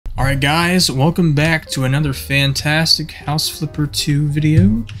Alright guys, welcome back to another fantastic House Flipper 2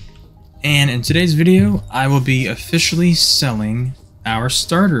 video. And in today's video, I will be officially selling our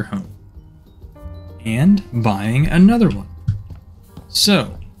starter home and buying another one.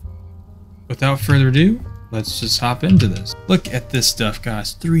 So, without further ado, let's just hop into this. Look at this stuff,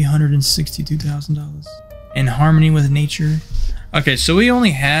 guys. $362,000 in harmony with nature. Okay, so we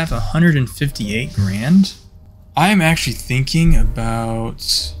only have 158 grand. I'm actually thinking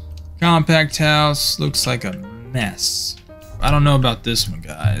about compact house. Looks like a mess. I don't know about this one,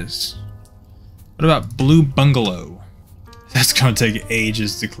 guys. What about blue bungalow? That's gonna take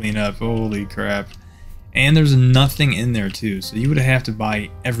ages to clean up. Holy crap. And there's nothing in there too, so you would have to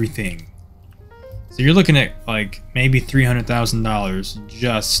buy everything. So you're looking at like maybe $300,000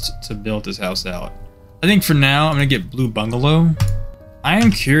 just to build this house out. I think for now I'm gonna get blue bungalow. I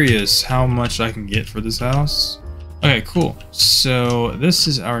am curious how much I can get for this house. Okay, cool. So this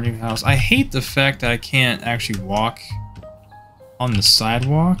is our new house. I hate the fact that I can't actually walk on the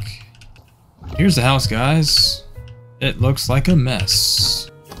sidewalk. Here's the house, guys. It looks like a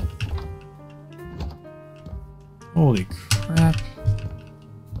mess. Holy crap.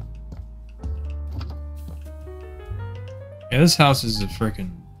 Yeah, this house is a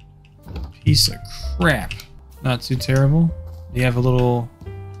freaking piece of crap. Not too terrible. You have a little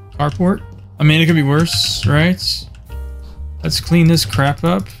carport. I mean, it could be worse, right? Let's clean this crap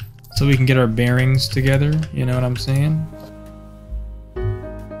up so we can get our bearings together. You know what I'm saying?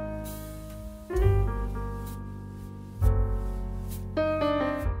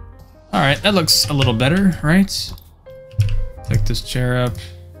 Alright, that looks a little better, right? Pick this chair up.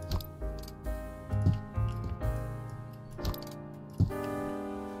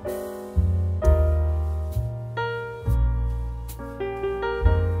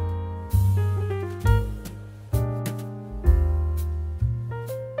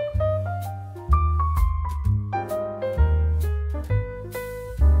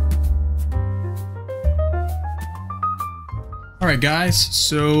 Alright guys,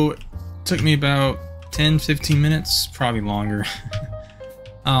 so it took me about 10-15 minutes, probably longer.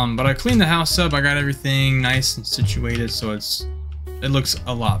 But I cleaned the house up, I got everything nice and situated, so it looks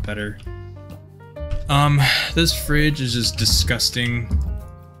a lot better. This fridge is just disgusting,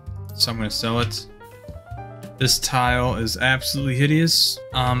 so I'm gonna sell it. This tile is absolutely hideous.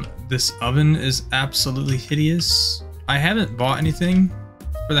 This oven is absolutely hideous. I haven't bought anything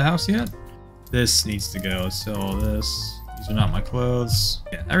for the house yet. This needs to go, let's sell all this. These are not my clothes.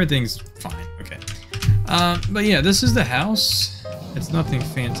 Yeah, everything's fine. Okay. But yeah, this is the house. It's nothing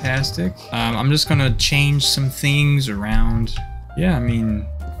fantastic. I'm just gonna change some things around. Yeah, I mean,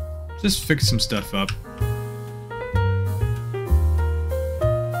 just fix some stuff up.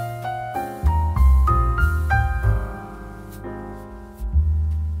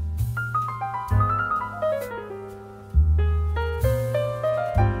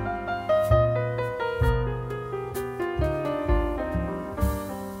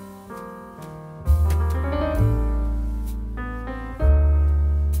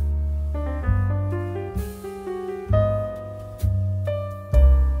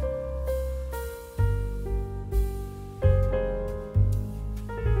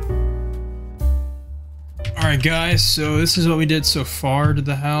 Alright guys, so this is what we did so far to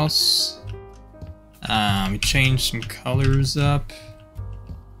the house. We changed some colors up,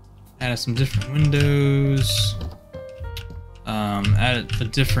 added some different windows, added a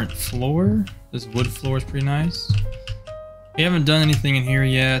different floor. This wood floor is pretty nice. We haven't done anything in here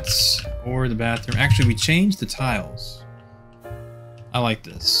yet, or the bathroom. Actually, we changed the tiles. I like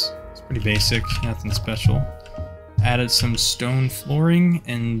this. It's pretty basic, nothing special. Added some stone flooring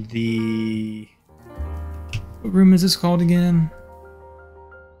in the... What room is this called again?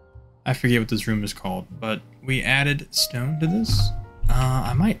 I forget what this room is called, but we added stone to this.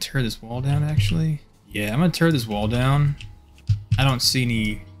 I might tear this wall down, actually. Yeah, I'm gonna tear this wall down. I don't see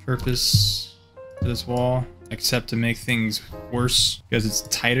any purpose to this wall, except to make things worse, because it's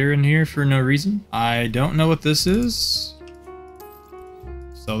tighter in here for no reason. I don't know what this is.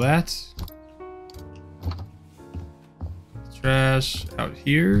 So that. Trash out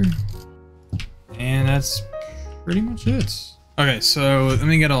here. And that's pretty much it. Okay, so let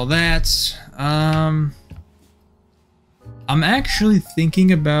me get all that. I'm actually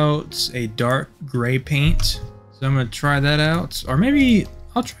thinking about a dark gray paint, so I'm gonna try that out. Or maybe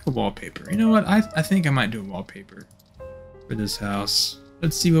I'll try a wallpaper. You know what? I think I might do a wallpaper for this house.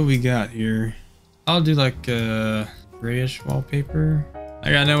 Let's see what we got here. I'll do like a grayish wallpaper. I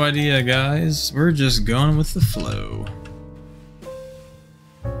got no idea, guys. We're just going with the flow.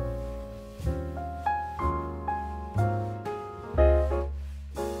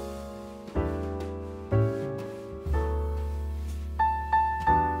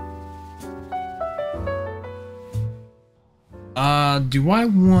 Do I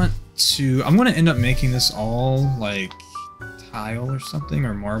want to... I'm going to end up making this all, like, tile or something,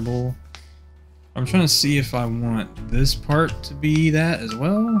 or marble. I'm trying to see if I want this part to be that as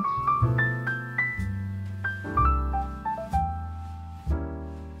well.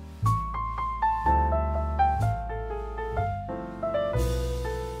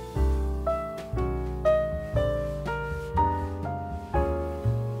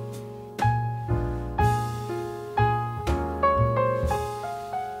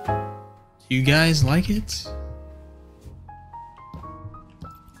 You guys like it?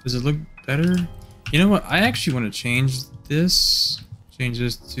 Does it look better? You know what? I actually want to change this. Change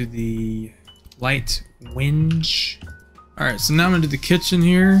this to the light whinge. Alright, so now I'm gonna do the kitchen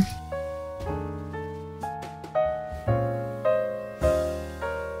here.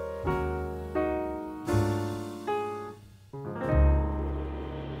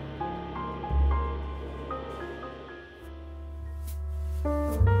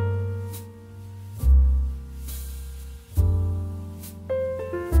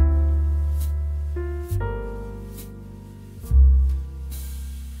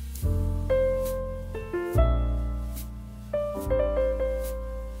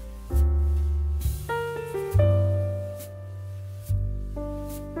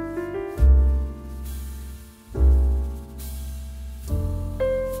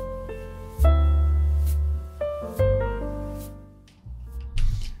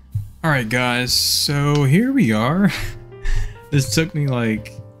 Alright guys, so here we are. This took me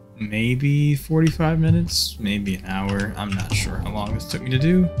like maybe 45 minutes, maybe an hour. I'm not sure how long this took me to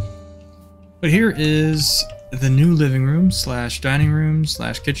do. But here is the new living room slash dining room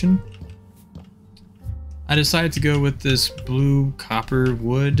slash kitchen. I decided to go with this blue copper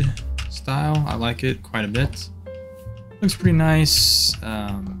wood style. I like it quite a bit. Looks pretty nice.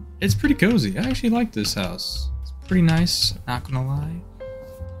 It's pretty cozy. I actually like this house. It's pretty nice, not gonna lie.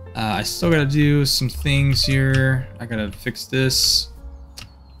 I still gotta do some things here. I gotta fix this.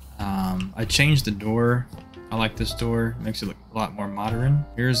 I changed the door. I like this door. It makes it look a lot more modern.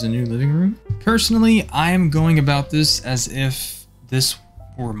 Here's the new living room. Personally, I am going about this as if this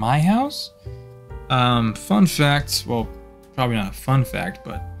were my house. Fun fact, well, probably not a fun fact,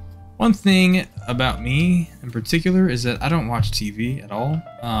 but one thing about me in particular is that I don't watch TV at all.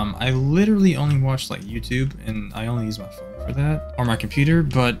 I literally only watch like YouTube, and I only use my phone for that, or my computer.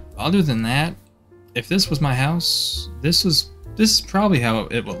 But other than that, if this was my house, this is probably how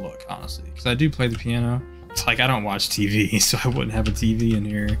it would look, honestly, because I do play the piano. It's like I don't watch TV, so I wouldn't have a TV in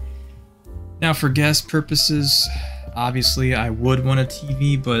here. Now for guest purposes, obviously I would want a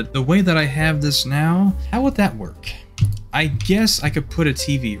TV, but the way that I have this now, how would that work? I guess I could put a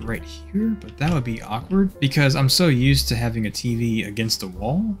TV right here, but that would be awkward because I'm so used to having a TV against the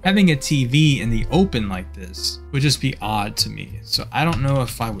wall. Having a TV in the open like this would just be odd to me. So I don't know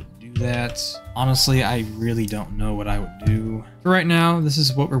if I would do that. Honestly, I really don't know what I would do. For right now, this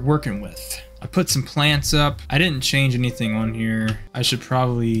is what we're working with. I put some plants up. I didn't change anything on here. I should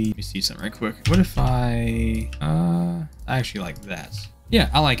probably, let me see something right quick. What if I actually like that. Yeah,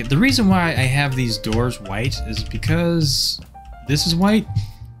 I like it. The reason why I have these doors white is because this is white.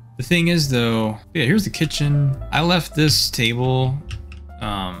 The thing is though, yeah, here's the kitchen. I left this table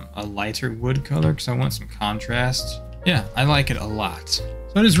a lighter wood color because I want some contrast. Yeah, I like it a lot. So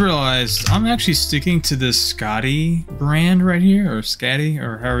I just realized I'm actually sticking to this Scotty brand right here, or Scatty,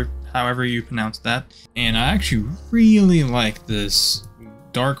 or however you pronounce that. And I actually really like this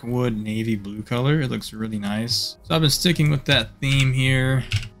dark wood navy blue color. It looks really nice. So I've been sticking with that theme here.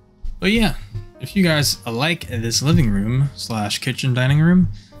 But yeah, if you guys like this living room slash kitchen dining room,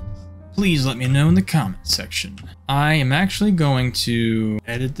 please let me know in the comment section. I am actually going to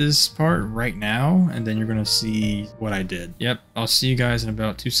edit this part right now, and then you're gonna see what I did. Yep, I'll see you guys in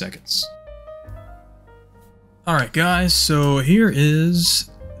about 2 seconds. Alright guys, so here is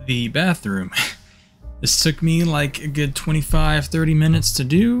the bathroom. This took me like a good 25-30 minutes to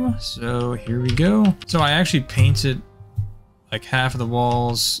do, so here we go. So I actually painted like half of the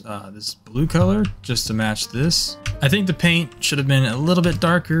walls this blue color just to match this. I think the paint should have been a little bit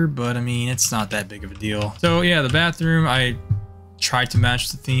darker, but I mean, it's not that big of a deal. So yeah, the bathroom, I tried to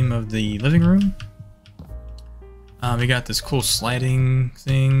match the theme of the living room. We got this cool sliding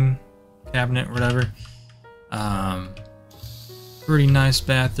thing, cabinet, whatever. Pretty nice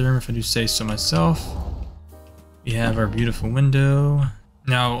bathroom, if I do say so myself. We have our beautiful window.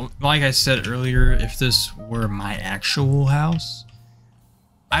 Now, like I said earlier, if this were my actual house,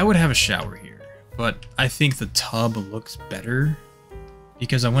 I would have a shower here. But I think the tub looks better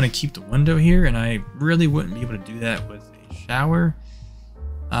because I want to keep the window here, and I really wouldn't be able to do that with a shower.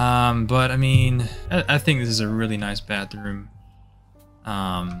 But I mean, I think this is a really nice bathroom.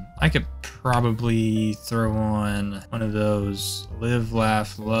 I could probably throw on one of those live,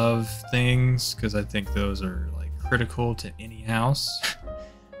 laugh, love things, because I think those are like critical to any house.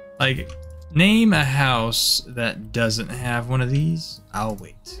 Like, name a house that doesn't have one of these. I'll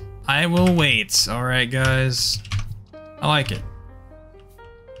wait. I will wait. Alright, guys. I like it.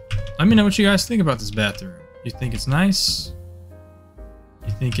 Let me know what you guys think about this bathroom. You think it's nice?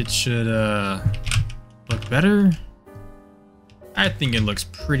 You think it should look better? I think it looks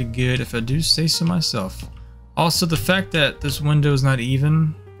pretty good, if I do say so myself. Also, the fact that this window is not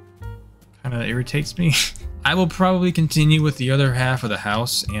even kind of irritates me. I will probably continue with the other half of the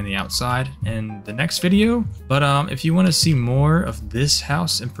house and the outside in the next video. But if you want to see more of this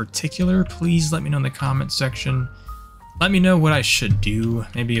house in particular, please let me know in the comment section. Let me know what I should do.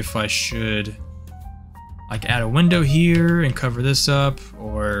 Maybe if I should like add a window here and cover this up,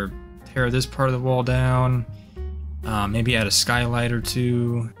 or tear this part of the wall down. Maybe add a skylight or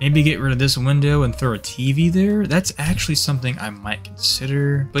two. Maybe get rid of this window and throw a TV there. That's actually something I might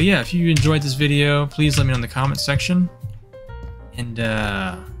consider. But yeah, if you enjoyed this video, please let me know in the comment section. And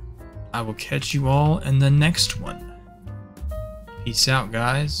I will catch you all in the next one. Peace out,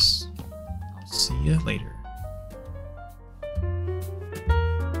 guys. I'll see you later.